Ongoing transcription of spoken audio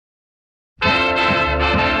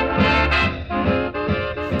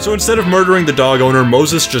So instead of murdering the dog owner,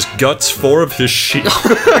 Moses just guts 4 of his sheep.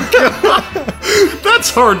 That's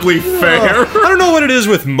hardly fair. I don't know what it is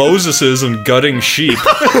with Moseses and gutting sheep.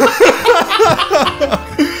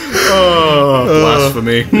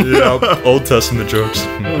 Blasphemy. Yeah, Old Testament jokes.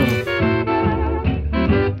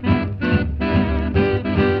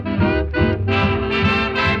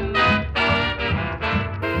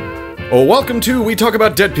 Well, welcome to We Talk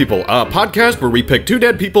About Dead People, a podcast where we pick 2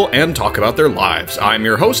 dead people and talk about their lives. I'm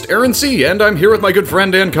your host, Aaron C., and I'm here with my good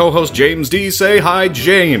friend and co-host, James D. Say hi,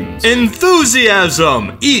 James.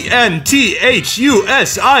 Enthusiasm! E-N-T-H-U-S-I-A-S-M!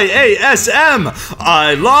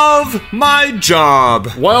 I love my job!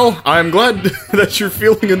 Well, I'm glad that you're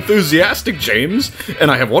feeling enthusiastic, James,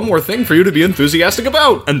 and I have one more thing for you to be enthusiastic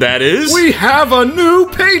about. And that is? We have a new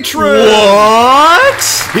patron! What?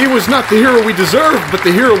 He was not the hero we deserved, but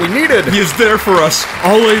the hero we needed. He is there for us,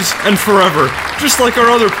 always and forever, just like our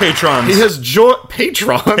other patrons. He has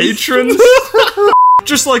patrons? Patrons?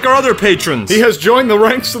 Just like our other patrons. He has joined the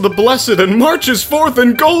ranks of the blessed and marches forth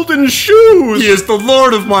in golden shoes. He is the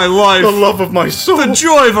Lord of my life. The love of my soul. The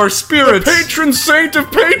joy of our spirits. The patron saint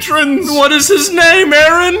of patrons. What is his name,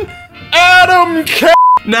 Aaron? Adam K.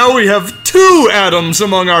 Now we have 2 Adams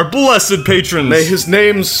among our blessed patrons. May his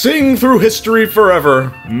name sing through history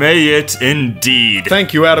forever. May it indeed.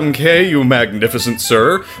 Thank you, Adam K., you magnificent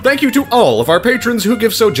sir. Thank you to all of our patrons who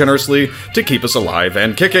give so generously to keep us alive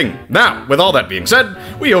and kicking. Now, with all that being said,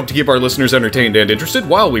 we hope to keep our listeners entertained and interested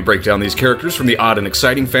while we break down these characters from the odd and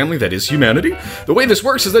exciting family that is humanity. The way this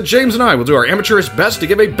works is that James and I will do our amateurish best to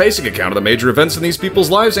give a basic account of the major events in these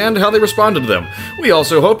people's lives and how they responded to them. We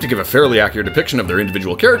also hope to give a fairly accurate depiction of their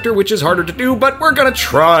individual character, which is harder to do, but we're gonna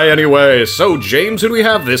try anyway. So, James, who do we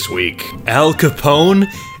have this week? Al Capone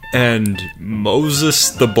and Moses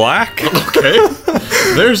the Black? Okay.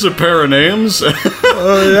 There's a pair of names.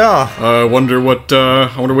 Yeah. I wonder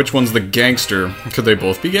which one's the gangster. Could they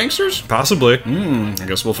both be gangsters? Possibly. I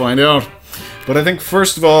guess we'll find out. But I think,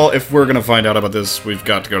 first of all, if we're gonna find out about this, we've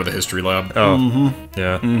got to go to the history lab. Oh.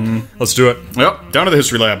 Yeah. Let's do it. Yep, down to the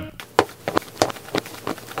history lab.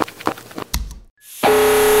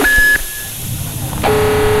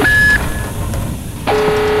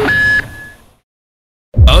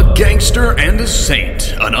 A gangster and a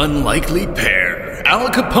saint, an unlikely pair. Al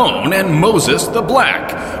Capone and Moses the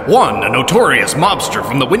Black. One, a notorious mobster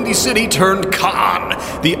from the Windy City turned con.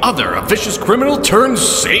 The other, a vicious criminal turned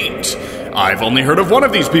saint. I've only heard of one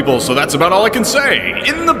of these people, so that's about all I can say.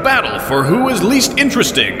 In the battle for who is least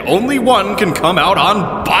interesting, only one can come out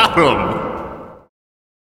on bottom.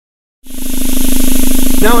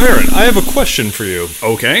 Now, Aaron, I have a question for you.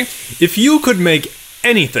 Okay. If you could make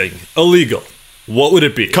anything illegal, what would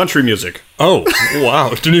it be? Country music. Oh, wow.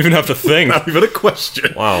 Didn't even have to think. Not even a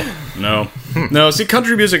question. Wow. No. No, see,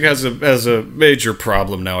 country music has a major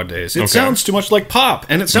problem nowadays. It sounds too much like pop,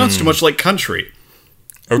 and it sounds too much like country.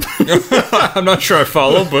 I'm not sure I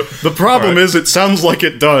follow, but the problem is it sounds like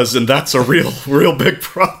it does, and that's a real big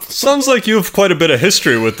problem. Sounds like you have quite a bit of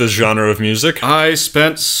history with this genre of music. I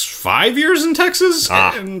spent 5 years in Texas,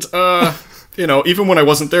 and, even when I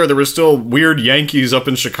wasn't there were still weird Yankees up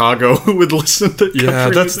in Chicago who would listen to country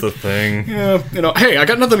that's music. the thing. Yeah, hey, I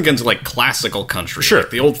got nothing against, classical country. Sure.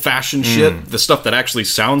 Like the old-fashioned shit, the stuff that actually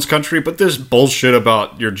sounds country, but this bullshit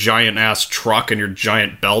about your giant-ass truck and your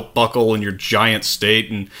giant belt buckle and your giant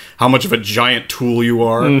state and how much of a giant tool you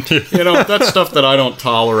are. That's stuff that I don't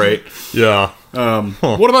tolerate. Yeah.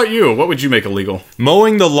 What about you? What would you make illegal?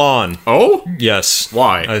 Mowing the lawn. Oh? Yes.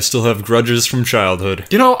 Why? I still have grudges from childhood.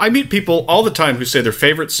 I meet people all the time who say their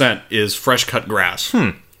favorite scent is fresh-cut grass.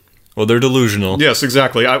 Well, they're delusional. Yes,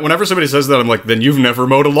 exactly. Whenever somebody says that, I'm like, then you've never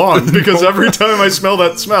mowed a lawn. Because every time I smell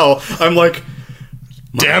that smell, I'm like,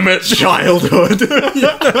 damn it, childhood.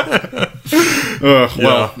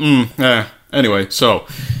 Anyway, so,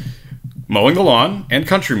 mowing the lawn and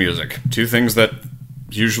country music. 2 things that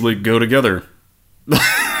usually go together.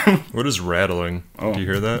 What is rattling? Oh. Do you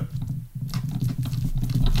hear that?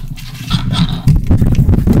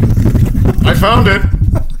 I found it!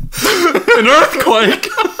 An earthquake!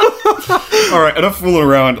 Alright, enough fooling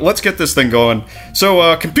around. Let's get this thing going.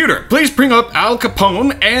 So, computer, please bring up Al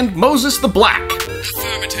Capone and Moses the Black.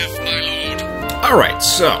 Affirmative, my lord. Alright,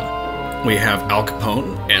 so, we have Al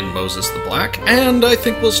Capone and Moses the Black, and I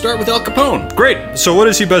think we'll start with Al Capone. Great. So what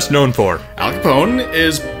is he best known for? Al Capone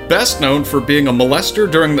is best known for being a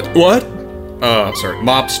molester during the... What?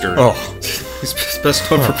 Mobster. Oh. He's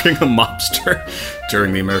best known for being a mobster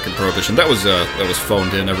during the American Prohibition. That was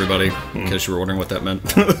phoned in, everybody, in case you were wondering what that meant.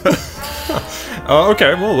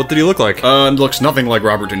 Okay, well, what did he look like? Looks nothing like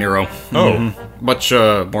Robert De Niro. Oh. Much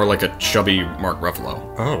more like a chubby Mark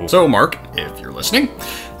Ruffalo. Oh. So, Mark, if you're listening,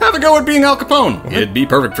 have a go at being Al Capone. It'd be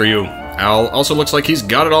perfect for you. Al also looks like he's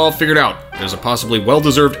got it all figured out. There's a possibly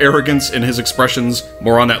well-deserved arrogance in his expressions.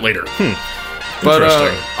 More on that later. But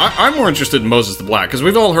Interesting. I'm more interested in Moses the Black, because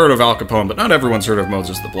we've all heard of Al Capone, but not everyone's heard of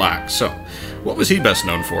Moses the Black. So, what was he best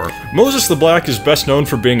known for? Moses the Black is best known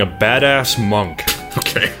for being a badass monk.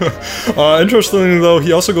 Okay. Interestingly, though,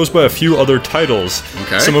 he also goes by a few other titles.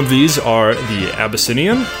 Okay. Some of these are the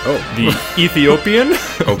Abyssinian, the Ethiopian,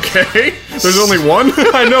 Okay. There's only one?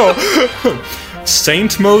 I know,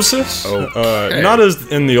 Saint Moses, Okay. not as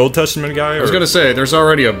in the Old Testament guy. I was going to say, there's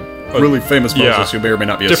already a really famous Moses yeah. who may or may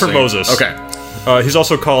not be a Different saint. Moses. Okay. He's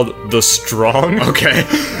also called the Strong. Okay.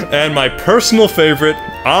 And my personal favorite,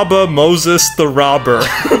 Abba Moses the Robber.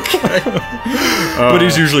 But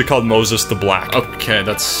he's usually called Moses the Black. Okay,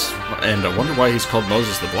 that's... And I wonder why he's called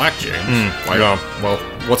Moses the Black, James. Why? yeah. Well,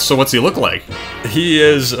 what's he look like?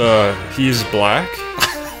 He's black.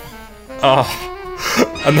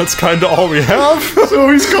 And that's kind of all we have.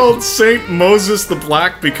 So he's called Saint Moses the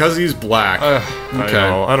Black because he's black. I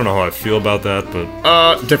don't know how I feel about that, but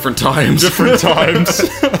Different times. different times.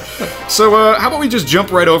 So, how about we just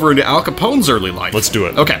jump right over into Al Capone's early life? Let's do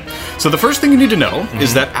it. Okay, so the first thing you need to know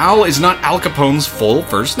is that Al is not Al Capone's full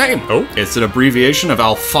first name. Oh. It's an abbreviation of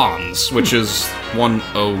Alphonse, which is one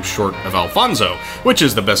O short of Alfonso, which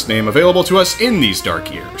is the best name available to us in these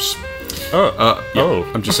dark years.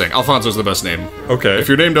 I'm just saying, Alfonso's the best name. Okay. If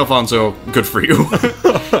you're named Alfonso, good for you.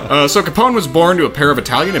 So Capone was born to a pair of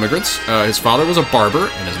Italian immigrants. His father was a barber,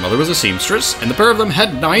 and his mother was a seamstress, and the pair of them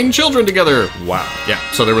had 9 children together. Wow. Yeah,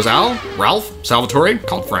 so there was Al, Ralph, Salvatore,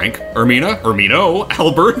 called Frank, Ermina, Ermino,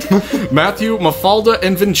 Albert, Matthew, Mafalda,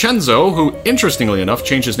 and Vincenzo, who, interestingly enough,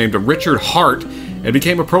 changed his name to Richard Hart, and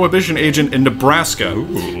became a prohibition agent in Nebraska. Ooh.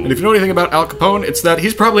 And if you know anything about Al Capone, it's that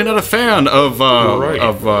he's probably not a fan of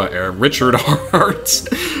Richard Hart.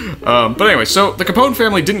 But anyway, so the Capone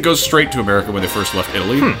family didn't go straight to America when they first left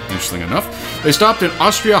Italy, interestingly enough. They stopped in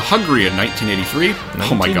Austria-Hungary in 1983.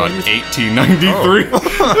 Oh my god,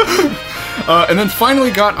 1893. And then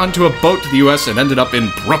finally got onto a boat to the US and ended up in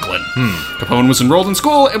Brooklyn. Capone was enrolled in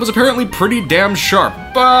school and was apparently pretty damn sharp,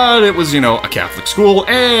 but it was, a Catholic school,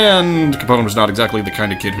 and Capone was not exactly the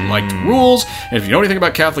kind of kid who liked rules, and if you know anything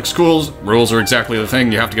about Catholic schools, rules are exactly the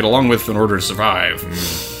thing you have to get along with in order to survive.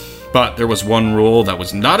 But there was one rule that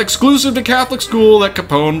was not exclusive to Catholic school that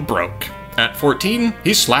Capone broke. At 14,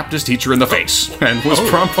 he slapped his teacher in the face and was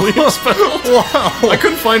promptly expelled. Wow. I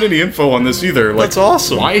couldn't find any info on this either. That's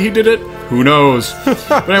awesome. Why he did it? Who knows?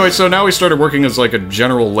 But anyway, so now he started working as like a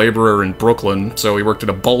general laborer in Brooklyn. So he worked at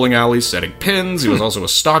a bowling alley setting pins. He was also a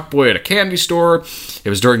stock boy at a candy store. It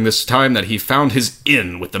was during this time that he found his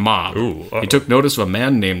in with the mob. Ooh, he took notice of a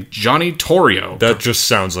man named Johnny Torrio. That just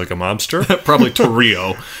sounds like a mobster. Probably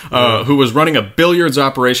Torrio, who was running a billiards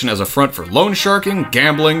operation as a front for loan sharking,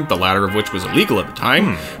 gambling, the latter of which was illegal at the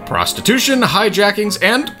time, prostitution, hijackings,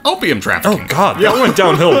 and opium trafficking. Oh god, that went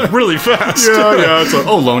downhill really fast. Yeah. It's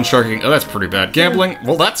loan sharking. Oh, that's pretty bad. Gambling.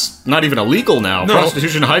 Well, that's not even illegal now. No.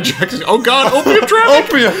 Prostitution, hijacking. Oh god, opium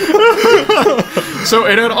trafficking. Opium. So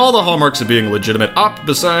it had all the hallmarks of being legitimate op,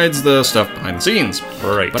 besides the stuff behind the scenes.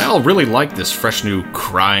 Right. But Al really liked this fresh new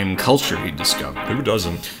crime culture he'd discovered. Who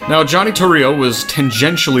doesn't? Now, Johnny Torrio was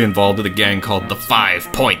tangentially involved with a gang called the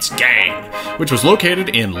 5 Points Gang, which was located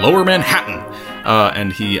in Lower Manhattan.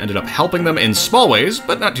 And he ended up helping them in small ways,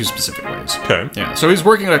 but not too specific ways. Okay. Yeah. So he's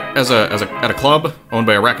working at a club owned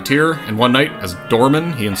by a racketeer, and one night, as a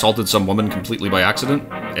doorman, he insulted some woman completely by accident,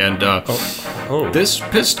 and this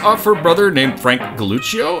pissed off her brother named Frank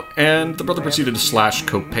Galluccio, and the brother proceeded to slash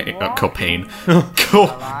Capone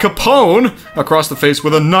across the face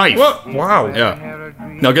with a knife. What? Wow. Yeah.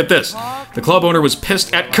 Now get this. The club owner was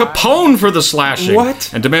pissed at Capone for the slashing.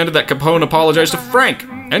 What? And demanded that Capone apologize to Frank.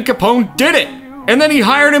 And Capone did it. And then he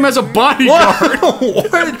hired him as a bodyguard.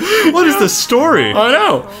 What is the story? I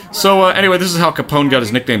know. So anyway, this is how Capone got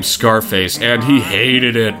his nickname Scarface, and he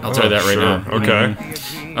hated it. I'll tell you that right now. Okay.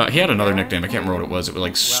 He had another nickname. I can't remember what it was. It was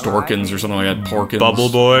like Storkins or something like that. Porkins. Bubble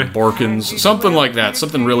Boy? Borkins. Something like that.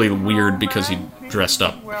 Something really weird because he dressed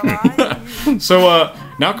up. So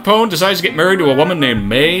now Capone decides to get married to a woman named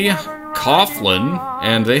May Coughlin,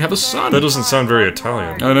 and they have a son. That doesn't sound very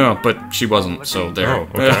Italian. I know, but she wasn't, so there. Oh,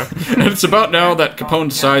 okay. And it's about now that Capone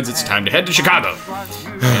decides it's time to head to Chicago.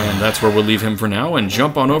 And that's where we'll leave him for now and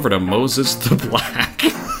jump on over to Moses the Black.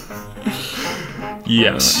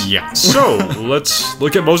 Yes. Yeah. So, let's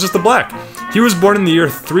look at Moses the Black. He was born in the year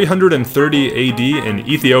 330 AD in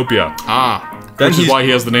Ethiopia. Which is why he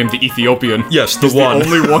has the name the Ethiopian. Yes, the He's one. the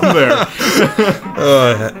only one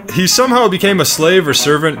there. He somehow became a slave or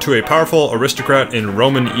servant to a powerful aristocrat in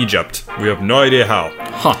Roman Egypt. We have no idea how.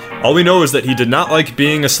 Huh. All we know is that he did not like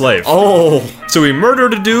being a slave. Oh. So he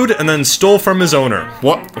murdered a dude and then stole from his owner.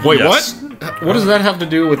 What? Wait, Yes. what? What does that have to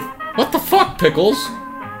do with... What the fuck, Pickles?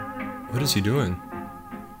 What is he doing?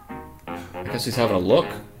 I guess he's having a look.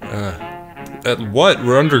 At what?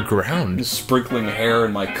 We're underground. Just sprinkling hair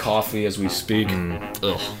in my coffee as we speak.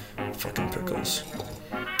 Ugh. Fucking pickles.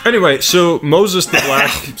 Anyway, so Moses the Black...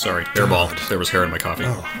 Sorry, hairball. There was hair in my coffee.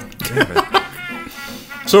 Damn it.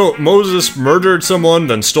 So Moses murdered someone,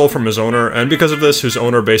 then stole from his owner, and because of this, his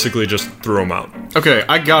owner basically just threw him out. Okay,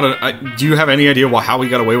 do you have any idea how he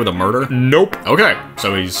got away with a murder? Nope. Okay,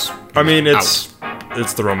 so he's... I mean, it's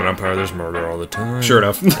the Roman Empire. There's murder all the time. Sure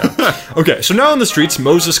enough. Okay, so now on the streets,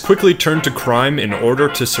 Moses quickly turned to crime in order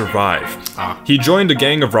to survive. He joined a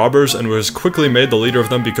gang of robbers and was quickly made the leader of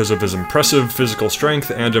them because of his impressive physical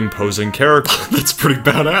strength and imposing character. That's pretty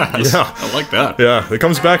badass. Yeah. I like that. Yeah, it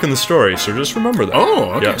comes back in the story, so just remember that.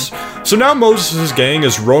 Oh, okay. Yes. So now Moses' gang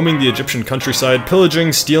is roaming the Egyptian countryside,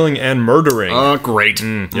 pillaging, stealing, and murdering. Great.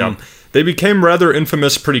 Yeah. They became rather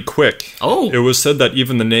infamous pretty quick. Oh. It was said that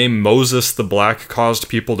even the name Moses the Black caused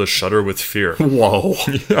people to shudder with fear. Whoa.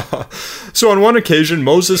 Yeah. So on one occasion,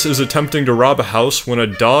 Moses is attempting to rob a house when a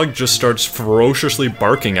dog just starts ferociously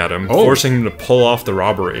barking at him, forcing him to pull off the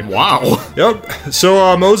robbery. Wow. Yep.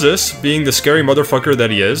 So Moses, being the scary motherfucker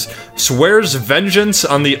that he is, swears vengeance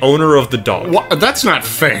on the owner of the dog. What? That's not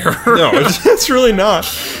fair. No, it's really not.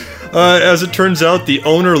 As it turns out, the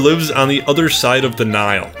owner lives on the other side of the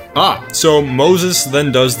Nile. So Moses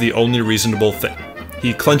then does the only reasonable thing.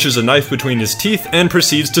 He clenches a knife between his teeth and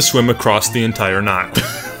proceeds to swim across the entire Nile.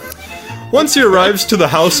 Once he arrives to the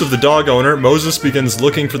house of the dog owner, Moses begins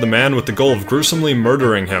looking for the man with the goal of gruesomely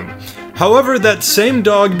murdering him. However, that same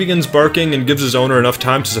dog begins barking and gives his owner enough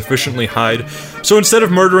time to sufficiently hide. So instead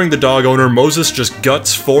of murdering the dog owner, Moses just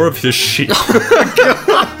guts 4 of his sheep.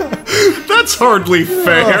 That's hardly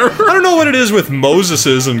fair. I don't know what it is with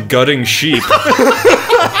Moseses and gutting sheep.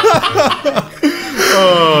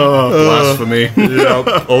 Blasphemy.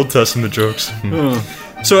 Yeah, Old Testament jokes.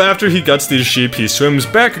 So after he guts these sheep, he swims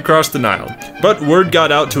back across the Nile. But word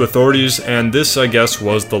got out to authorities, and this, I guess,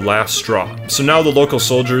 was the last straw. So now the local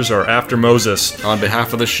soldiers are after Moses. On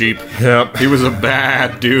behalf of the sheep. Yep. He was a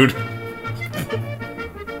bad dude.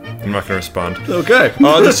 I'm not gonna respond. Okay.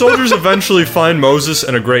 The soldiers eventually find Moses,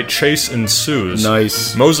 and a great chase ensues.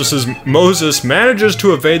 Nice. Moses manages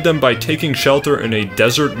to evade them by taking shelter in a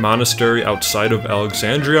desert monastery outside of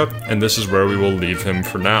Alexandria, and this is where we will leave him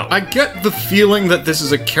for now. I get the feeling that this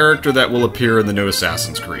is a character that will appear in the new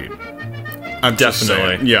Assassin's Creed. I'm just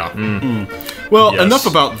Definitely. saying. Yeah. Well, Yes. enough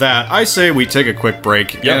about that. I say we take a quick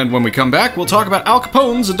break, and when we come back, we'll talk about Al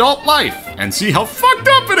Capone's adult life and see how fucked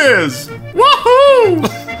up it is. Woohoo!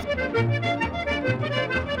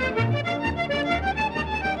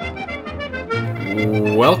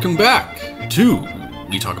 Welcome back to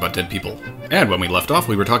We Talk About Dead People. And when we left off,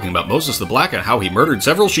 we were talking about Moses the Black and how he murdered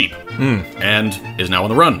several sheep. And is now on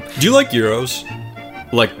the run. Do you like gyros?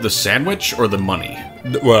 Like the sandwich or the money?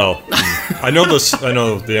 Well, I know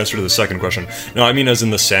the answer to the second question. No, I mean as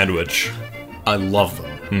in the sandwich. I love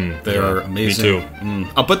them. They're amazing. Me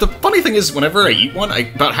too. But the funny thing is, whenever I eat one,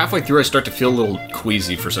 about halfway through I start to feel a little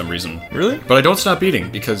queasy for some reason. Really? But I don't stop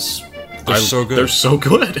eating because... They're so good. They're so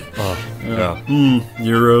good. Yeah.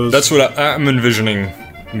 Euros. That's what I'm envisioning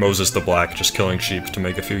Moses the Black just killing sheep to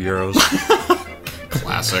make a few euros.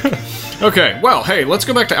 Classic. Okay, well, hey, let's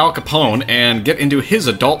go back to Al Capone and get into his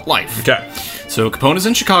adult life. Okay. So Capone is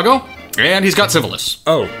in Chicago, and he's got syphilis.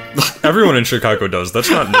 Oh, everyone in Chicago does.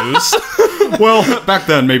 That's not news. Well, back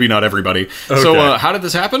then, maybe not everybody. So, how did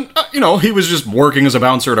this happen? He was just working as a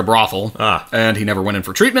bouncer at a brothel, and he never went in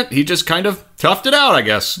for treatment. He just kind of toughed it out, I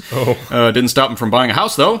guess. Didn't stop him from buying a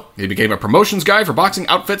house, though. He became a promotions guy for boxing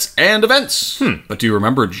outfits and events. But do you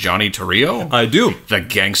remember Johnny Torrio? I do. The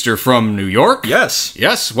gangster from New York? Yes.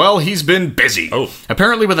 Yes, well, he's been busy.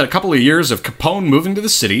 Apparently, within a couple of years of Capone moving to the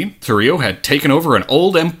city, Torrio had taken over an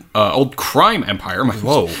old crime empire.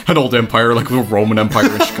 Whoa. An old empire, like the Roman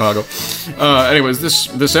Empire in Chicago. Anyways,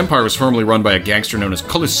 this empire was formerly run by a gangster known as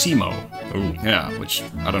Colosimo. Ooh. Yeah, which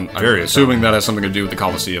I'm Very assuming that has something to do with the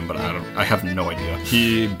Colosseum, but I have no idea.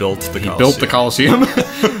 He built the Colosseum. Built the Colosseum.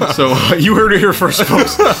 So you heard it here first,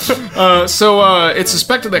 folks. It's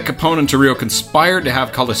suspected that Capone and Torrio conspired to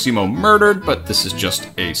have Colosimo murdered, but this is just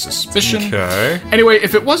a suspicion. Okay. Anyway,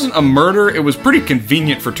 if it wasn't a murder, it was pretty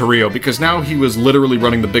convenient for Torrio because now he was literally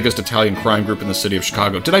running the biggest Italian crime group in the city of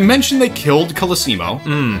Chicago. Did I mention they killed Colosimo?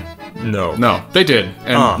 No. No, they did,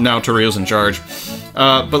 and now Torrio's in charge.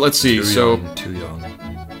 But let's see, Too young.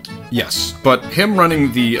 Yes, but him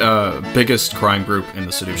running the biggest crime group in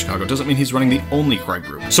the city of Chicago doesn't mean he's running the only crime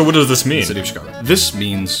group in So what does this mean? the city of Chicago. This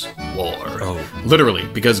means war. Oh. Literally,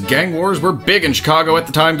 because gang wars were big in Chicago at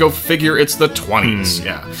the time. Go figure, it's the 20s.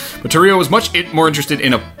 Yeah. But Torrio was much more interested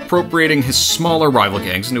in appropriating his smaller rival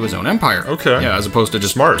gangs into his own empire. Okay. Yeah, as opposed to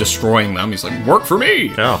just Smart. destroying them. He's like, work for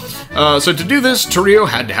me! Yeah. So to do this, Torrio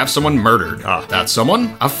had to have someone murdered. That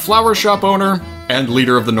someone, a flower shop owner and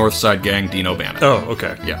leader of the North Side gang, Dean O'Bannon. Oh,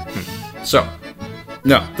 okay. Yeah. So,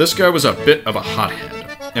 no, this guy was a bit of a hothead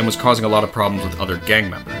and was causing a lot of problems with other gang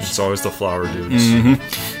members. It's always the flower dudes.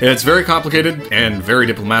 It's very complicated and very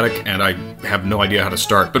diplomatic, and I have no idea how to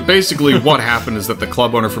start. But basically, what happened is that the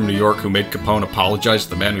club owner from New York who made Capone apologize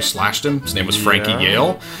to the man who slashed him, his name was Frankie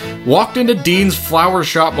Yale, walked into Dean's flower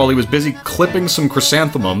shop while he was busy clipping some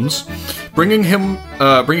chrysanthemums, bringing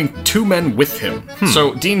two men with him.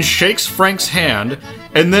 So Dean shakes Frank's hand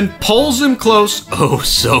and then pulls him close, oh,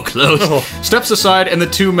 so close, steps aside, and the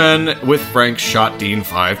two men with Frank shot Dean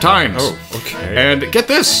 5 times. Oh, okay. And get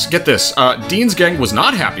this, Dean's gang was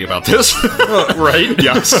not happy about this. Right?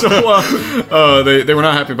 Yeah, so they were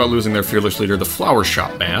not happy about losing their fearless leader, the Flower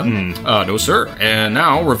Shop Man. No, sir. And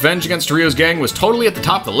now, revenge against Torrio's gang was totally at the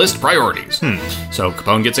top of the list of priorities. So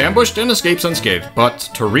Capone gets ambushed and escapes unscathed, but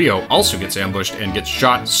Torrio also gets ambushed and gets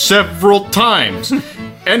shot several times.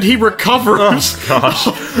 And he recovers. Oh, gosh.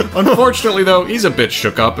 Unfortunately, though, he's a bit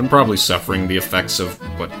shook up and probably suffering the effects of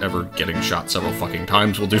whatever getting shot several fucking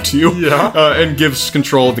times will do to you. Yeah. And gives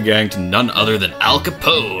control of the gang to none other than Al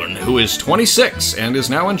Capone, who is 26 and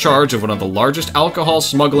is now in charge of one of the largest alcohol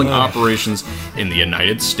smuggling operations in the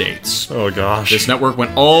United States. Oh, gosh. This network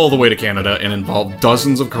went all the way to Canada and involved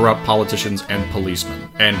dozens of corrupt politicians and policemen.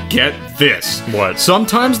 And get this. What?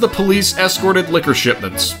 Sometimes the police escorted liquor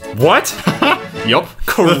shipments. What? Yup.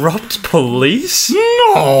 Corrupt police?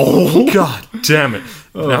 No! God damn it.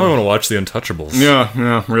 Now I want to watch The Untouchables.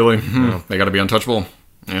 Yeah, really. They gotta be untouchable.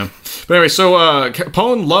 Yeah. But anyway, so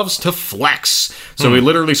Capone loves to flex. So he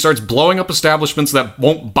literally starts blowing up establishments that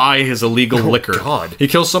won't buy his illegal liquor. God. He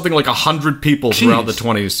kills something like 100 people throughout the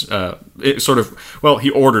 20s. He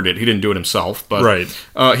ordered it. He didn't do it himself. But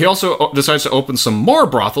Right. He also decides to open some more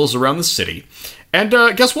brothels around the city. And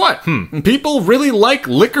guess what? People really like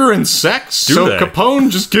liquor and sex, so they?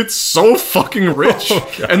 Capone just gets so fucking rich.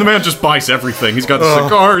 And the man just buys everything. He's got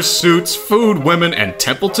cigars, suits, food, women, and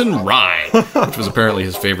Templeton Rye, which was apparently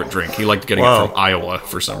his favorite drink. He liked getting it from Iowa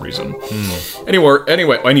for some reason.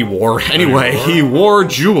 Anyway, he wore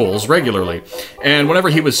jewels regularly. And whenever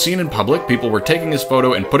he was seen in public, people were taking his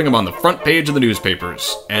photo and putting him on the front page of the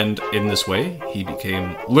newspapers. And in this way, he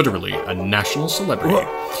became literally a national celebrity.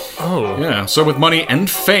 Oh. Yeah, so with money and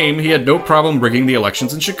fame, he had no problem rigging the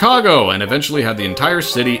elections in Chicago, and eventually had the entire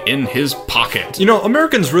city in his pocket. You know,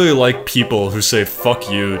 Americans really like people who say fuck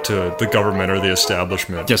you to the government or the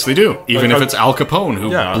establishment. Yes, they do. Even if it's Al Capone, who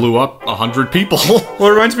blew up 100 people. Well,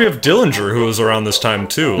 it reminds me of Dillinger, who was around this time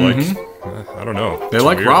too. Like, I don't know. They It's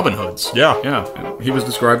like weird. Robin Hoods. Yeah. Yeah. He was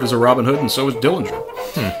described as a Robin Hood, and so was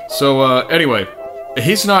Dillinger. So, anyway,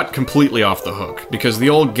 he's not completely off the hook, because the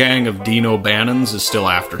old gang of Dean O'Bannons is still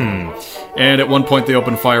after him. And at one point, they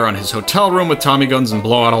open fire on his hotel room with Tommy guns and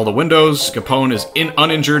blow out all the windows. Capone is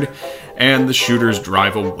uninjured, and the shooters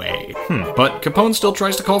drive away. But Capone still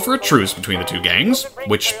tries to call for a truce between the two gangs,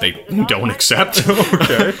 which they don't accept.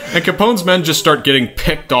 Okay. And Capone's men just start getting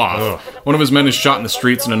picked off. One of his men is shot in the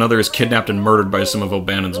streets, and another is kidnapped and murdered by some of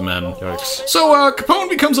O'Bannon's men. Yikes. So Capone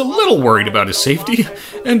becomes a little worried about his safety,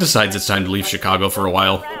 and decides it's time to leave Chicago for a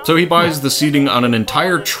while. So he buys the seating on an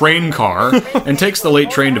entire train car, and takes the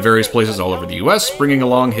late train to various places all over the US, bringing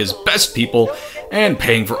along his best people, and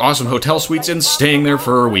paying for awesome hotel suites and staying there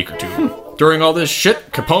for a week or two. During all this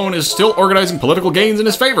shit, Capone is still organizing political gains in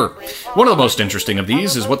his favor. One of the most interesting of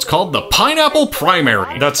these is what's called the Pineapple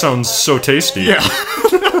Primary. That sounds so tasty. Yeah.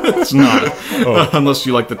 It's not. Unless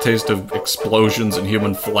you like the taste of explosions and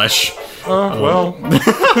human flesh. Well,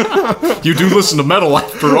 You do listen to metal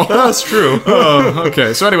after all. that's true.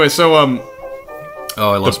 Okay, so anyway,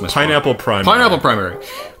 I lost my spot. Pineapple Primary. Pineapple Primary.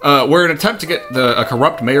 Where in an attempt to get a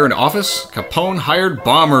corrupt mayor in office, Capone hired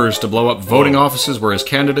bombers to blow up voting offices where his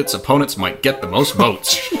candidate's opponents might get the most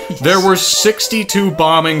votes. There were 62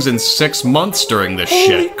 bombings in 6 months during this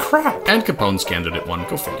shit. Holy crap. And Capone's candidate won.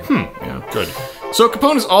 Go figure. Yeah. Good. So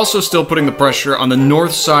Capone is also still putting the pressure on the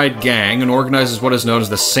North Side Gang and organizes what is known as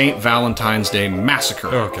the St. Valentine's Day Massacre.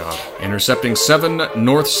 Oh, God. Intercepting 7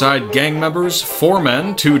 North Side Gang members, 4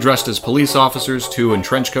 men, 2 dressed as police officers, 2 in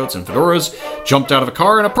trench coats and fedoras, jumped out of a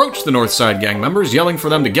car and approached the North Side Gang members, yelling for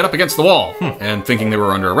them to get up against the wall. And thinking they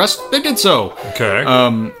were under arrest, they did so. Okay.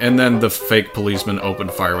 And then the fake policemen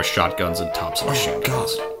opened fire with shotguns and tops of machine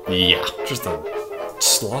guns. Yeah. Just a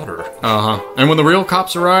slaughter. And when the real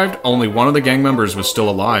cops arrived, only one of the gang members was still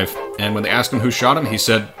alive. And when they asked him who shot him, he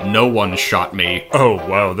said, "No one shot me." Oh,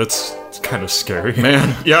 wow, that's kind of scary.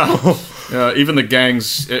 Man, yeah. Even the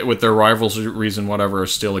gangs, with their rivalries and whatever, are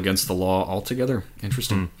still against the law altogether.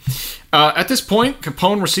 Interesting. At this point,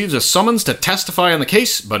 Capone receives a summons to testify on the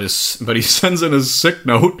case, but he sends in his sick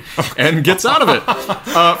note and gets out of it.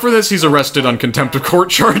 For this, he's arrested on contempt of court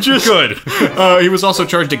charges. Good. He was also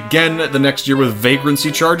charged again the next year with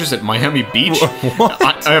vagrancy charges at Miami Beach.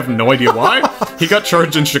 What? I have no idea why. He got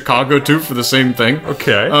charged in Chicago, too, for the same thing.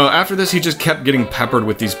 Okay. After this, he just kept getting peppered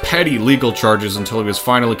with these petty legal charges until he was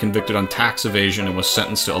finally convicted on tax evasion and was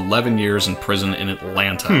sentenced to 11 years in prison in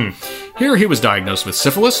Atlanta. Here, he was diagnosed with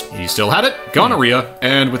syphilis, he still had it, gonorrhea,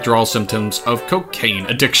 and withdrawal symptoms of cocaine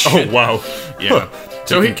addiction. Oh, wow. Yeah.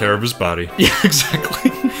 Taking care of his body. Yeah,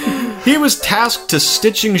 exactly. He was tasked to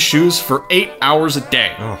stitching shoes for 8 hours a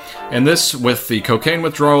day. And this, with the cocaine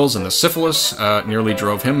withdrawals and the syphilis, nearly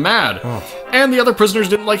drove him mad. And the other prisoners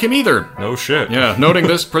didn't like him either. No shit. Yeah, noting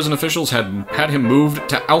this, prison officials had him moved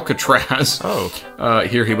to Alcatraz.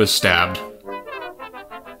 Here he was stabbed.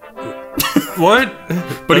 What?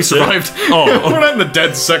 But he survived. Oh. We're not in the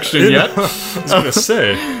dead section yet. I was gonna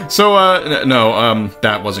say. So,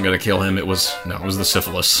 that wasn't gonna kill him. It was the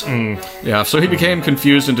syphilis. Yeah, so he became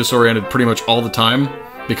confused and disoriented pretty much all the time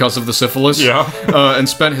because of the syphilis. Yeah. And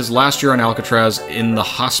spent his last year on Alcatraz in the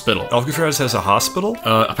hospital. Alcatraz has a hospital?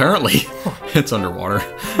 Apparently. It's underwater.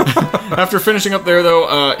 After finishing up there,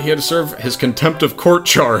 though, he had to serve his contempt of court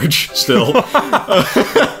charge still.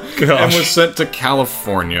 And was sent to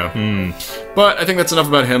California. But I think that's enough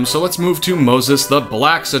about him, so let's move to Moses the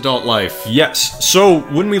Black's adult life. Yes. So,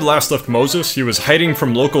 when we last left Moses, he was hiding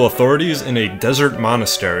from local authorities in a desert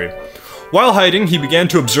monastery. While hiding, he began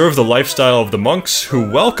to observe the lifestyle of the monks,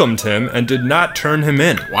 who welcomed him and did not turn him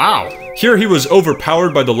in. Wow. Here he was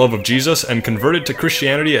overpowered by the love of Jesus and converted to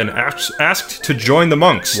Christianity and asked to join the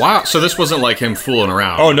monks. Wow, so this wasn't like him fooling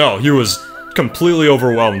around. Oh no, he was completely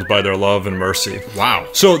overwhelmed by their love and mercy. Wow.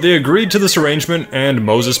 So they agreed to this arrangement, and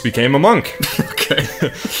Moses became a monk. Okay.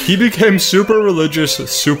 He became super religious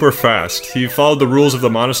super fast. He followed the rules of the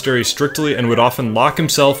monastery strictly and would often lock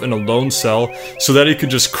himself in a lone cell so that he could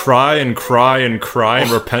just cry and cry and cry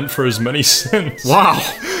and repent for his many sins. Wow.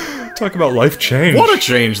 Talk about life change. What a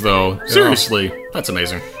change, though. Seriously. That's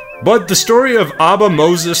amazing. But the story of Abba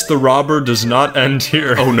Moses the robber does not end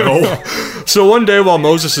here. Oh no. So one day while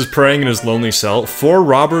Moses is praying in his lonely cell, 4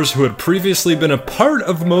 robbers who had previously been a part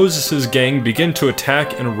of Moses' gang begin to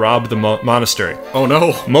attack and rob the monastery. Oh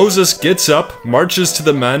no. Moses gets up, marches to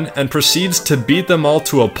the men, and proceeds to beat them all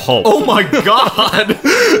to a pulp. Oh my god.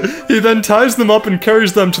 He then ties them up and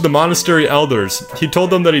carries them to the monastery elders. He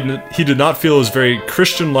told them that he did not feel it was very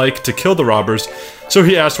Christian-like to kill the robbers, so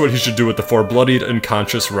he asked what he should do with the 4 bloodied,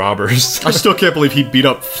 unconscious robbers. I still can't believe he beat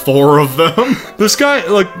up 4 of them. This guy,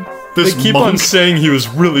 they keep on saying he was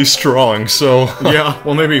really strong, so... Yeah,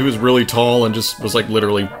 well maybe he was really tall and just was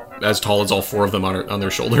literally as tall as all 4 of them on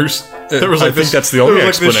their shoulders. There was I think that's the only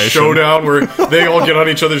explanation. This showdown where they all get on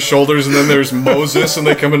each other's shoulders, and then there's Moses, and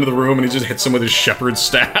they come into the room, and he just hits them with his shepherd's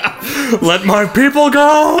staff. Let my people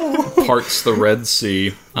go! Parts the Red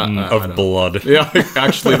Sea. Of blood. Yeah,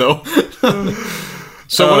 actually, though.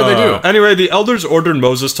 So what did they do? Anyway, the elders ordered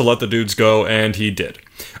Moses to let the dudes go, and he did.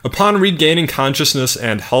 Upon regaining consciousness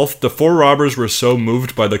and health, the 4 robbers were so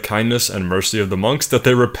moved by the kindness and mercy of the monks that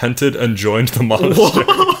they repented and joined the monastery.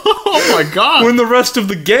 Oh my god! When the rest of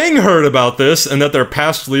the gang heard about this, and that their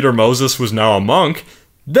past leader Moses was now a monk,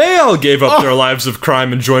 they all gave up their lives of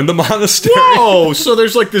crime and joined the monastery. Whoa! So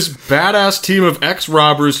there's this badass team of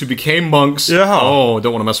ex-robbers who became monks. Yeah. Oh,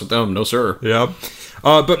 don't want to mess with them. No, sir. Yeah.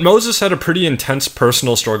 But Moses had a pretty intense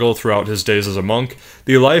personal struggle throughout his days as a monk.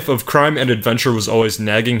 The life of crime and adventure was always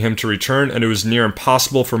nagging him to return, and it was near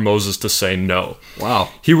impossible for Moses to say no. Wow.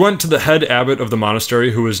 He went to the head abbot of the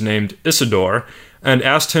monastery, who was named Isidore, and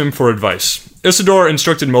asked him for advice. Isidore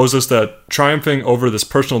instructed Moses that triumphing over this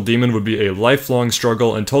personal demon would be a lifelong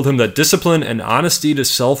struggle, and told him that discipline and honesty to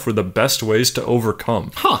self were the best ways to overcome.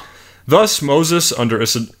 Huh. Thus, Moses, under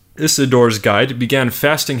Isidore's guide, began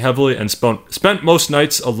fasting heavily and spent most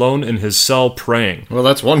nights alone in his cell praying. Well,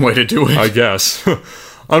 that's one way to do it. I guess.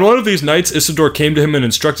 On one of these nights, Isidore came to him and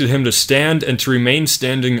instructed him to stand and to remain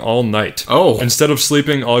standing all night. Oh. Instead of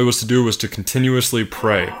sleeping, all he was to do was to continuously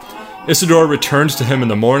pray. Isidore returned to him in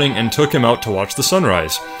the morning and took him out to watch the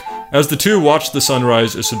sunrise. As the two watched the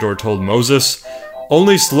sunrise, Isidore told Moses,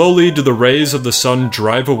 "Only slowly do the rays of the sun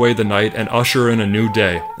drive away the night and usher in a new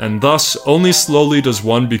day, and thus only slowly does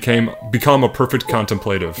one become a perfect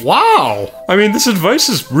contemplative." Wow. I mean, this advice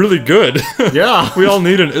is really good. Yeah. We all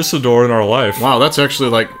need an Isidore in our life. Wow, that's actually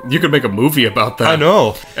like, you could make a movie about that. I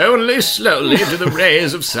know. Only slowly do the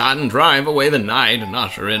rays of sun drive away the night and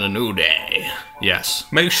usher in a new day. Yes.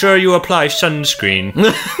 Make sure you apply sunscreen.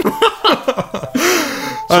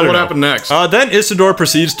 So what happened next? Then Isidore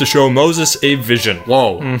proceeds to show Moses a vision.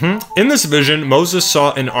 Whoa. In this vision, Moses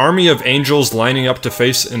saw an army of angels lining up to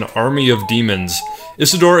face an army of demons.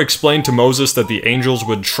 Isidore explained to Moses that the angels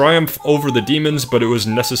would triumph over the demons, but it was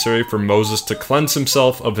necessary for Moses to cleanse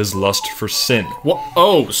himself of his lust for sin. What?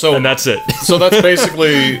 Oh, so... And that's it. So that's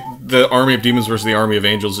basically the army of demons versus the army of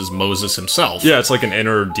angels is Moses himself. Yeah, it's like an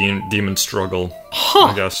inner demon struggle,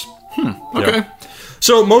 I guess. Okay. Yeah.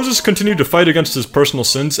 So Moses continued to fight against his personal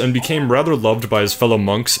sins and became rather loved by his fellow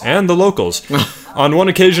monks and the locals. On one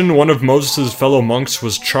occasion, one of Moses' fellow monks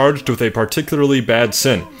was charged with a particularly bad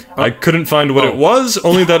sin. I couldn't find what it was,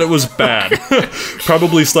 only that it was bad.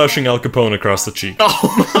 Probably slashing Al Capone across the cheek.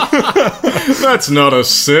 That's not a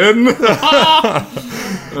sin.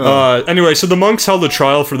 Anyway, so the monks held a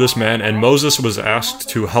trial for this man, and Moses was asked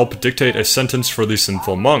to help dictate a sentence for the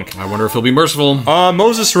sinful monk. I wonder if he'll be merciful.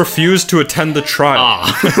 Moses refused to attend the trial.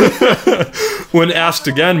 When asked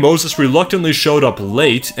again, Moses reluctantly showed up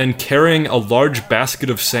late and carrying a large basket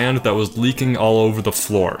of sand that was leaking all over the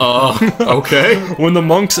floor. Okay. When the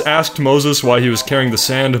monks asked Moses why he was carrying the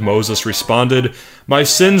sand, Moses responded, "My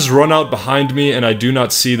sins run out behind me and I do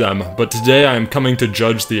not see them, but today I am coming to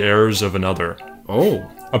judge the errors of another." Oh.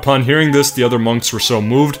 Upon hearing this, the other monks were so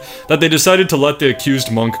moved that they decided to let the accused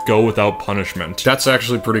monk go without punishment. That's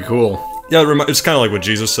actually pretty cool. Yeah, it's kind of like what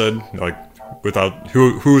Jesus said, like,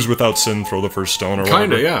 who's without sin, throw the first stone, or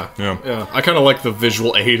whatever. Kinda, yeah. I kind of like the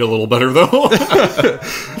visual aid a little better, though.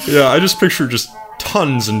 Yeah, I just picture just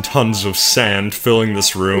tons and tons of sand filling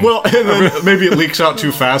this room. Well, and then maybe it leaks out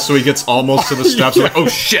too fast, so he gets almost to the steps, and like, oh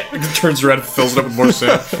shit! He turns around, fills it up with more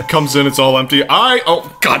sand, comes in, it's all empty.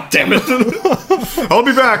 Oh, god damn it! I'll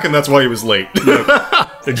be back, and that's why he was late.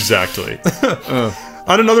 Exactly.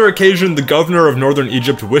 On another occasion, the governor of northern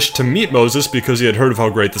Egypt wished to meet Moses because he had heard of how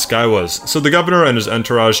great this guy was. So the governor and his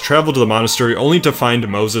entourage traveled to the monastery only to find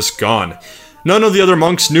Moses gone. None of the other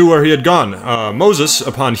monks knew where he had gone. Moses,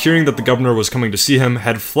 upon hearing that the governor was coming to see him,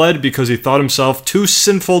 had fled because he thought himself too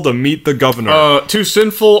sinful to meet the governor. Too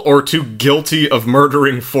sinful or too guilty of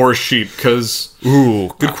murdering 4 sheep, because...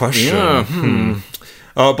 Ooh, good question. Yeah,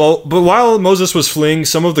 But while Moses was fleeing,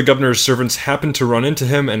 some of the governor's servants happened to run into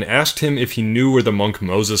him and asked him if he knew where the monk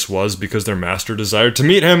Moses was because their master desired to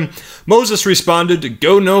meet him. Moses responded,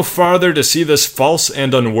 "Go no farther to see this false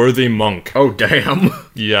and unworthy monk." Oh, damn.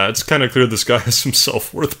 Yeah, it's kind of clear this guy has some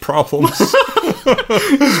self-worth problems.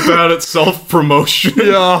 He's bad at self-promotion.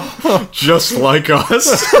 Yeah. Just like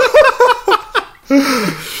us.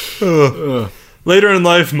 Later in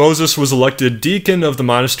life, Moses was elected deacon of the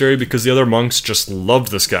monastery because the other monks just loved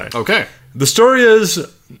this guy. Okay. The story is...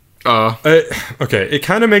 okay, it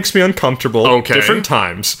kind of makes me uncomfortable. Okay. Different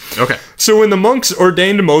times. Okay. So when the monks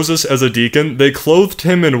ordained Moses as a deacon, they clothed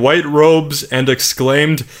him in white robes and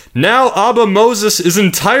exclaimed, "Now Abba Moses is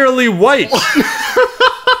entirely white!"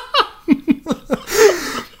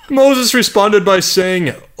 Moses responded by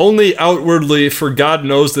saying, "Only outwardly, for God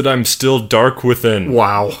knows that I'm still dark within."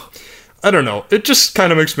 Wow. I don't know. It just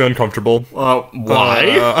kind of makes me uncomfortable.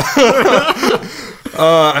 Why?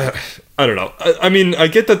 I don't know. I mean, I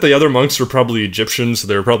get that the other monks were probably Egyptians, so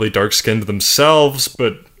they were probably dark-skinned themselves,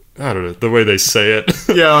 but I don't know, the way they say it.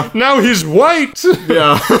 Yeah. Now he's white!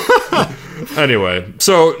 Yeah. Anyway,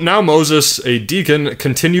 so now Moses, a deacon,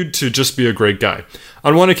 continued to just be a great guy.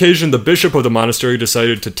 On one occasion, the bishop of the monastery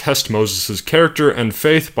decided to test Moses' character and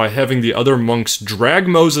faith by having the other monks drag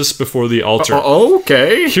Moses before the altar.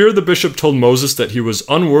 Okay. Here, the bishop told Moses that he was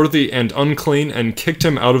unworthy and unclean and kicked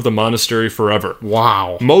him out of the monastery forever.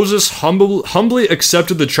 Wow. Moses humbly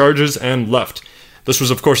accepted the charges and left. This was,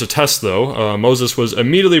 of course, a test, though. Moses was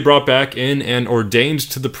immediately brought back in and ordained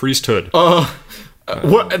to the priesthood.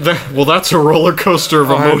 Well, that's a roller coaster of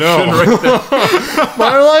emotion right there.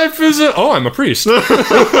 My life is I'm a priest.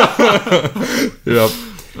 Yep.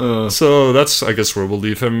 So that's, I guess, where we'll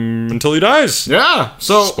leave him until he dies. Yeah.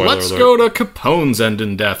 So Spoiler let's alert. go to Capone's end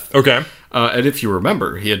in death. Okay. And if you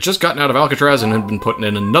remember, he had just gotten out of Alcatraz and had been put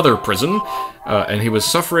in another prison, and he was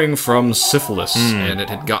suffering from syphilis, and it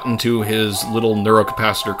had gotten to his little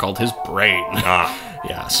neurocapacitor called his brain.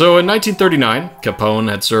 Yeah, so in 1939, Capone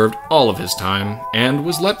had served all of his time and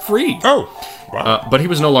was let free. Oh, wow. But he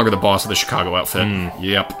was no longer the boss of the Chicago outfit.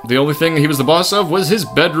 Yep. The only thing he was the boss of was his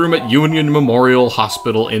bedroom at Union Memorial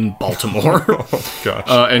Hospital in Baltimore. Oh, gosh.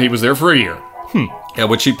 And he was there for a year. At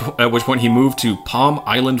which point he moved to Palm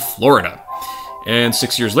Island, Florida. And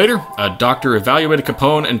 6 years later, a doctor evaluated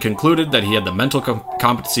Capone and concluded that he had the mental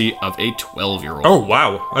competency of a 12-year-old. Oh,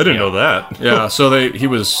 wow. I didn't know that. Yeah, so he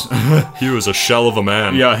was... He was a shell of a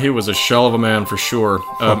man. Yeah, he was a shell of a man for sure.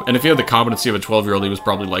 And if he had the competency of a 12-year-old, he was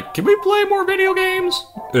probably like, can we play more video games?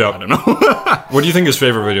 Yeah. I don't know. What do you think his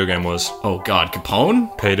favorite video game was? Oh, God.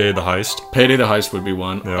 Capone? Payday the Heist? Payday the Heist would be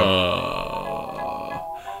one. Yeah.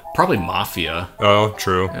 Probably Mafia. Oh,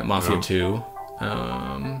 true. Mafia 2.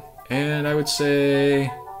 And I would say...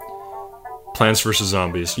 Plants vs.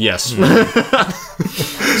 Zombies. Yes.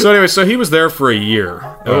 So anyway, so he was there for a year.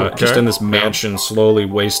 Just in this mansion, slowly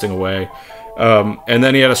wasting away. And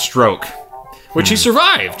then he had a stroke, which he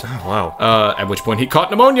survived. Oh, wow. At which point he caught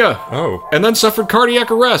pneumonia. Oh. And then suffered cardiac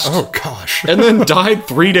arrest. Oh, gosh. And then died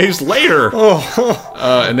 3 days later.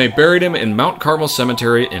 And they buried him in Mount Carmel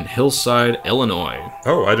Cemetery in Hillside, Illinois.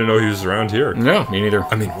 Oh, I didn't know he was around here. No, me neither.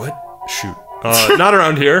 I mean, what? Shoot. Not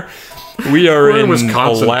around here. We are in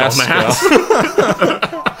Wisconsin, Alaska.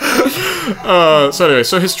 So anyway,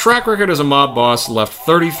 so his track record as a mob boss left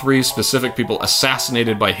 33 specific people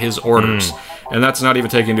assassinated by his orders. And that's not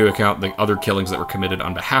even taking into account the other killings that were committed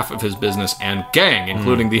on behalf of his business and gang,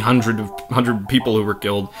 including the 100 people who were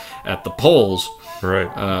killed at the polls. Right.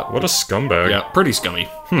 What a scumbag. Yeah, pretty scummy.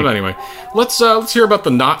 But anyway, let's hear about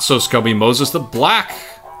the not so scummy Moses the Black.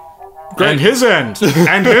 Great. And his end.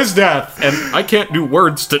 And his death. And I can't do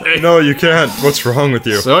words today. No, you can't. What's wrong with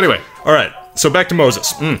you? So anyway. All right. So back to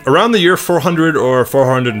Moses. Around the year 400 or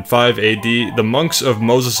 405 AD, the monks of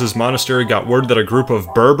Moses' monastery got word that a group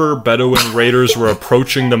of Berber Bedouin raiders were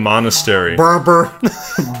approaching the monastery. Berber.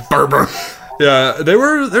 Yeah, they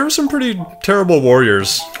were some pretty terrible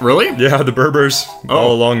warriors. Really? Yeah, the Berbers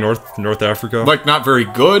all along North Africa. Like not very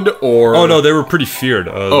good, or... Oh no, they were pretty feared.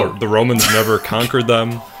 The Romans never conquered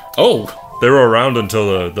them. Oh. They were around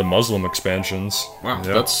until the Muslim expansions. Wow,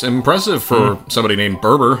 that's impressive for somebody named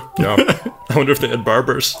Berber. Yeah. I wonder if they had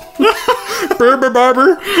barbers.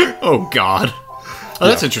 Barber. Oh, God. Oh,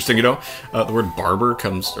 that's interesting, you know. The word barber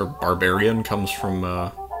barbarian comes from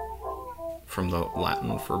the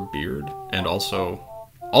Latin for beard. And also,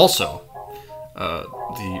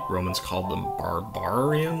 the Romans called them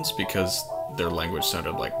barbarians because their language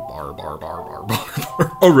sounded like bar.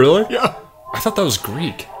 Oh, really? Yeah. I thought that was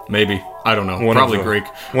Greek. Maybe. I don't know. Probably Greek.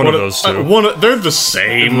 One of those two. They're the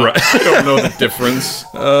same. Right. I don't know the difference.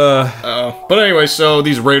 But anyway, so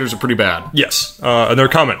these raiders are pretty bad. Yes, and they're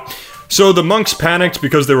coming. So the monks panicked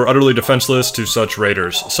because they were utterly defenseless to such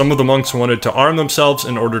raiders. Some of the monks wanted to arm themselves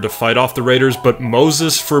in order to fight off the raiders, but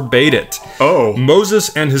Moses forbade it. Oh.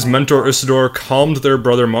 Moses and his mentor Isidore calmed their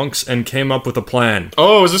brother monks and came up with a plan.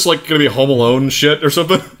 Oh, is this like gonna be Home Alone shit or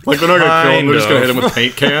something? Like they're not gonna kill him, they're just gonna hit him with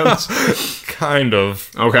paint cans? Kind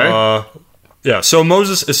of. Okay. Yeah, so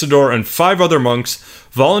Moses, Isidore, and 5 other monks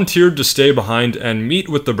volunteered to stay behind and meet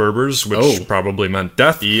with the Berbers, which probably meant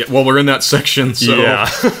death. Yeah, well, we're in that section, so... Yeah.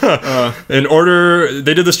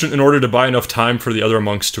 They did this in order to buy enough time for the other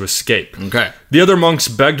monks to escape. Okay. The other monks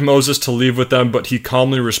begged Moses to leave with them, but he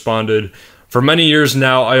calmly responded, "For many years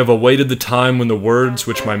now I have awaited the time when the words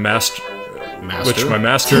which my master,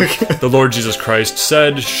 the Lord Jesus Christ,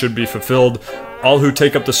 said should be fulfilled. All who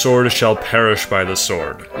take up the sword shall perish by the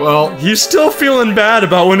sword." Well, he's still feeling bad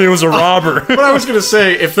about when he was a robber. But I was gonna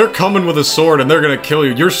say, if they're coming with a sword and they're gonna kill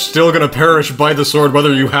you, you're still gonna perish by the sword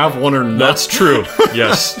whether you have one or not. That's true,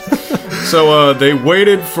 yes. So, they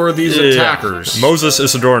waited for these attackers. Moses,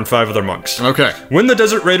 Isidore, and 5 other monks. Okay. When the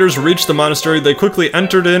desert raiders reached the monastery, they quickly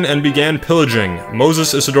entered in and began pillaging.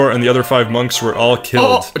 Moses, Isidore, and the other 5 monks were all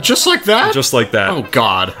killed. Oh, just like that? Just like that. Oh,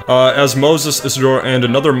 God. As Moses, Isidore, and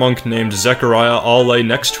another monk named Zechariah all lay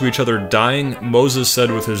next to each other dying, Moses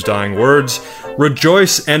said with his dying words,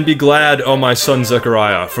 "Rejoice and be glad, O my son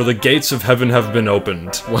Zechariah, for the gates of heaven have been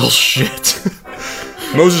opened." Well, shit.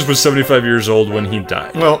 Moses was 75 years old when he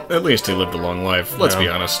died. Well, at least he lived a long life, let's be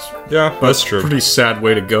honest. Yeah, that's true. Pretty sad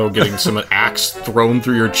way to go, getting some axe thrown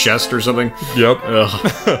through your chest or something. Yep.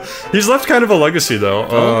 He's left kind of a legacy,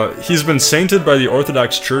 though. He's been sainted by the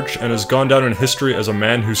Orthodox Church and has gone down in history as a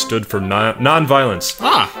man who stood for non-violence.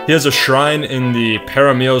 He has a shrine in the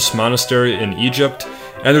Paramios Monastery in Egypt,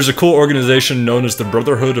 And there's a cool organization known as the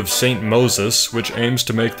Brotherhood of St. Moses, which aims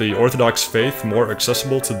to make the Orthodox faith more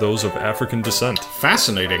accessible to those of African descent.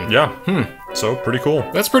 Fascinating. Yeah. So, pretty cool.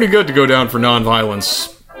 That's pretty good to go down for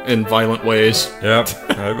non-violence in violent ways. Yeah,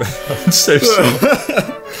 I would say so.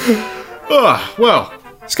 Well.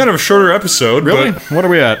 It's kind of a shorter episode, Really? but What are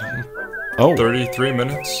we at? Oh. 33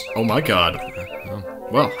 minutes. Oh my god.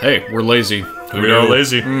 Well, hey, we're lazy. We are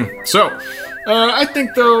lazy. So, I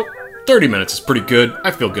think, though, 30 minutes is pretty good.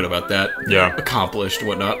 I feel good about that. Yeah. Accomplished,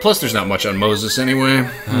 whatnot. Plus, there's not much on Moses anyway.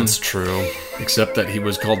 That's true. Except that he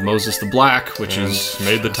was called Moses the Black, which is...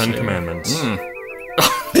 Made the Ten Commandments.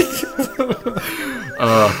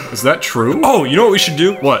 Is that true? Oh, you know what we should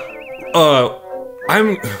do? What?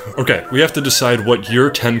 Okay, we have to decide what your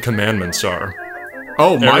 10 Commandments are.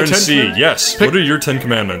 Oh, my Aaron 10? C., yes. What are your 10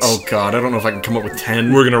 Commandments? Oh god, I don't know if I can come up with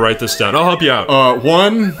 10. We're gonna write this down. I'll help you out.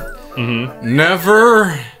 One...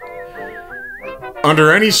 Never...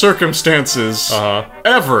 Under any circumstances...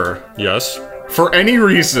 Ever... Yes. For any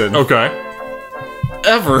reason... Okay.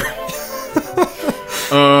 Ever...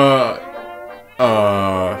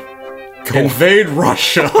 invade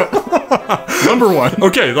Russia. Number 1.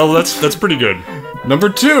 Okay, well, that's pretty good. Number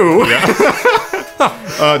 2...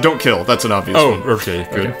 don't kill. That's an obvious one. Oh, okay,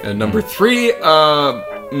 good. And number 3,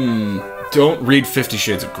 don't read 50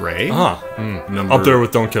 Shades of Grey. Number, Up there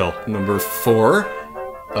with Don't Kill. Number 4,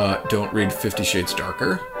 don't read 50 Shades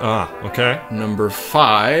Darker. Okay. Number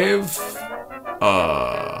 5,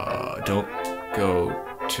 don't go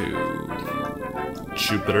to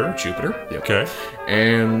Jupiter. Yep. Okay.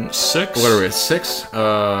 And 6. what are we at? 6,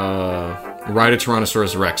 ride a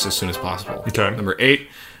Tyrannosaurus Rex as soon as possible. Okay. Number 8,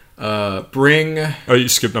 bring... Oh, you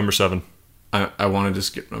skipped number 7. I wanted to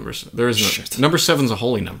skip numbers. There is no... Number 7's a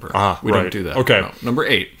holy number. We right. don't do that. Okay. No. Number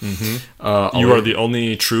 8. You are the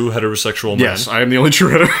only true heterosexual man. Yes, I am the only true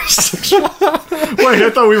heterosexual. Wait, I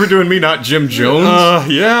thought we were doing me, not Jim Jones.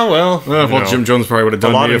 Yeah, well... Well, Jim Jones probably would have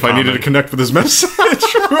done me if I needed to connect with his message.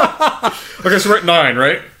 Okay, so we're at 9,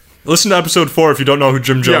 right? Listen to episode 4 if you don't know who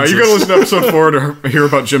Jim Jones is. Yeah, you gotta listen to episode 4 to hear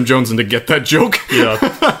about Jim Jones and to get that joke. Yeah.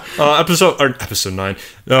 Episode 9.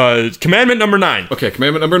 Commandment number 9. Okay,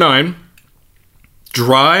 commandment number 9.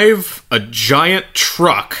 Drive a giant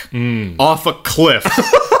truck off a cliff.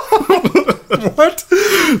 What?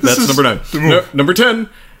 That's number 9. Number 10.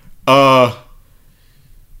 Oh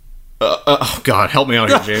God, help me out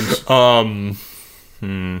here, James.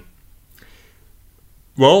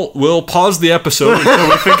 Well, we'll pause the episode until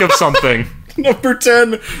we think of something. Number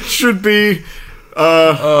 10 should be...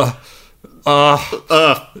 Our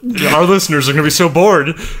listeners are going to be so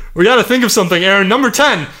bored. We got to think of something, Aaron. Number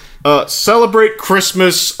 10. Celebrate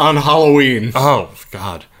Christmas on Halloween. Oh,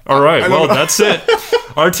 God. All right, well, that's it.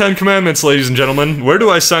 Our 10 Commandments, ladies and gentlemen. Where do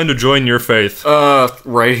I sign to join your faith?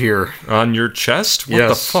 Right here. On your chest? What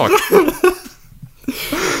Yes. the fuck?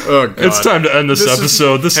 Oh, God. It's time to end this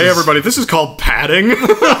episode. Hey, everybody, this is called padding.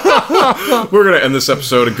 We're going to end this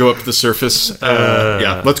episode and go up to the surface.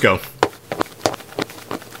 Yeah, let's go.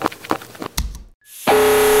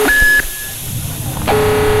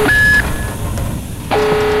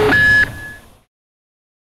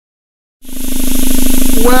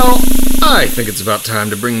 Well, I think it's about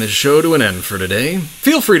time to bring this show to an end for today.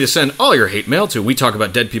 Feel free to send all your hate mail to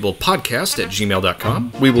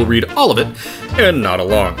wetalkaboutdeadpeoplepodcast@gmail.com. We will read all of it, and nod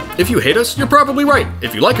along. If you hate us, you're probably right.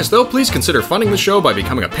 If you like us, though, please consider funding the show by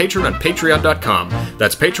becoming a patron on patreon.com.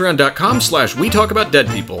 That's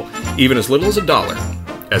patreon.com/wetalkaboutdeadpeople. Even as little as $1.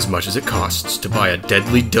 As much as it costs to buy a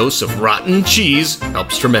deadly dose of rotten cheese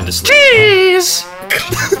helps tremendously. Cheese!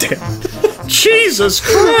 God damn. Jesus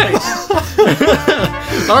Christ!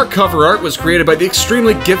 Our cover art was created by the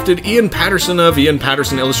extremely gifted Ian Patterson of Ian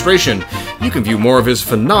Patterson Illustration. You can view more of his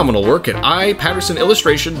phenomenal work at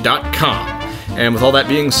ipattersonillustration.com. And with all that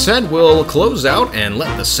being said, we'll close out and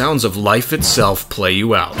let the sounds of life itself play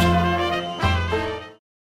you out.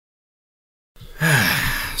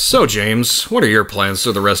 So, James, what are your plans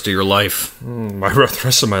for the rest of your life? The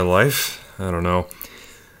rest of my life? I don't know.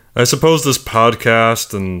 I suppose this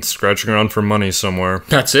podcast and scratching around for money somewhere.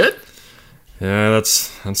 That's it? Yeah,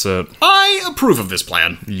 that's it. I approve of this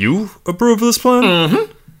plan. You approve of this plan?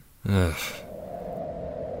 Mm-hmm.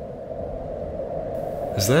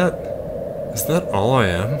 Is that all I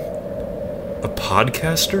am? A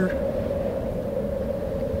podcaster?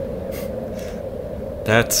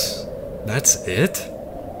 That's it?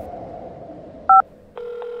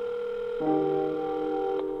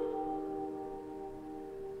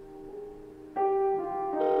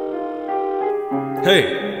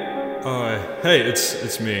 Hey,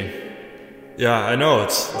 it's me. Yeah, I know,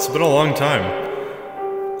 it's been a long time.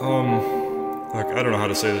 Look, I don't know how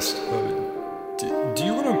to say this. Do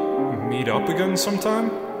you meet up again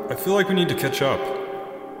sometime? I feel like we need to catch up.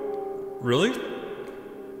 Really?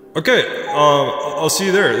 Okay, I'll see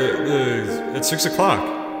you there at 6 o'clock.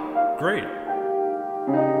 Great.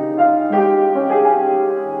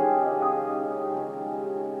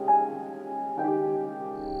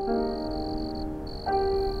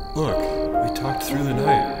 Look, we talked through the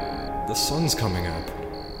night. The sun's coming up.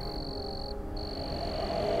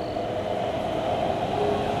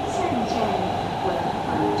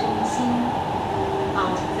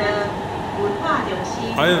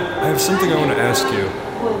 I have something I want to ask you.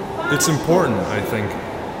 It's important, I think.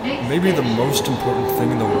 Maybe the most important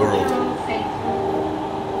thing in the world.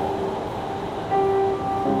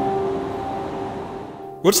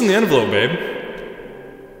 What's in the envelope, babe?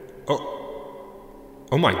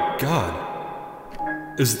 Oh my God.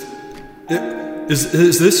 Is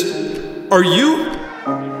this... Are you...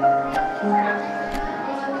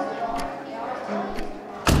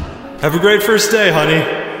 Have a great first day,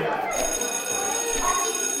 honey.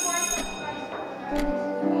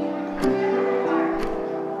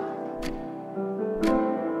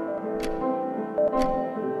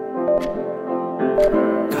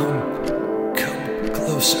 Come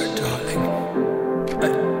closer, darling. I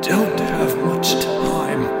don't have much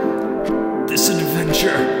time. This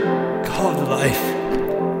adventure called life,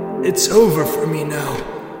 it's over for me now.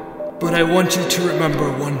 But I want you to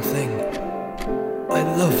remember one thing. I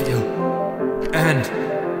love you. And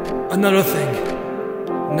another thing,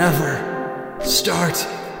 never start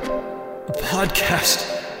a podcast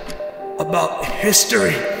about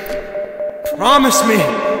history. Promise me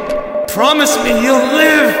you'll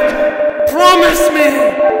live. Promise me.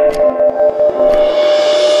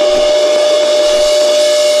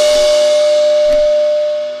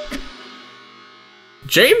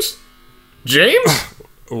 James? James?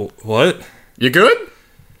 What? You good?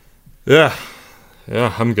 Yeah,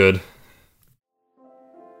 I'm good.